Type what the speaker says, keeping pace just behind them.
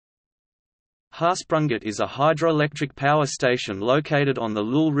Harsprånget is a hydroelectric power station located on the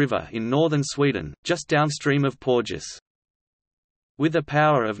Lull River in northern Sweden, just downstream of Porjus. With a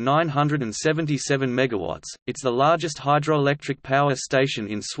power of 977 megawatts, it's the largest hydroelectric power station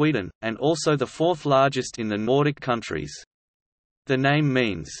in Sweden, and also the fourth largest in the Nordic countries. The name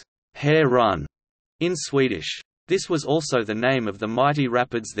means, "hare run" in Swedish. This was also the name of the mighty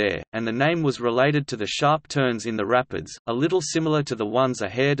rapids there, and the name was related to the sharp turns in the rapids, a little similar to the ones a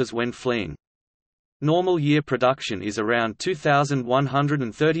hare does when fleeing. Normal year production is around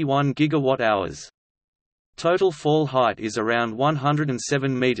 2,131 gigawatt-hours. Total fall height is around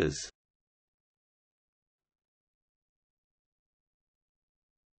 107 meters.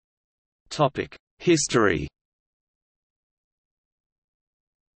 Topic: History.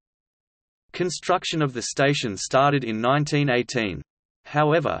 Construction of the station started in 1918.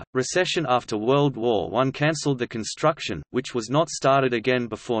 However, recession after World War I cancelled the construction, which was not started again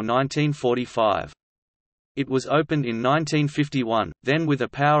before 1945. It was opened in 1951, then with a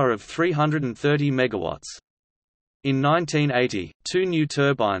power of 330 megawatts. In 1980, two new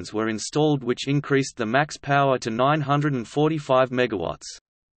turbines were installed which increased the max power to 945 megawatts.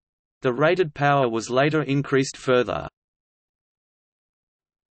 The rated power was later increased further.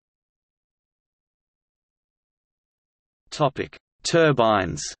 Topic: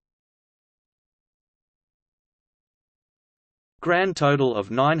 Turbines. Grand total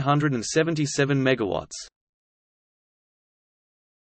of 977 megawatts.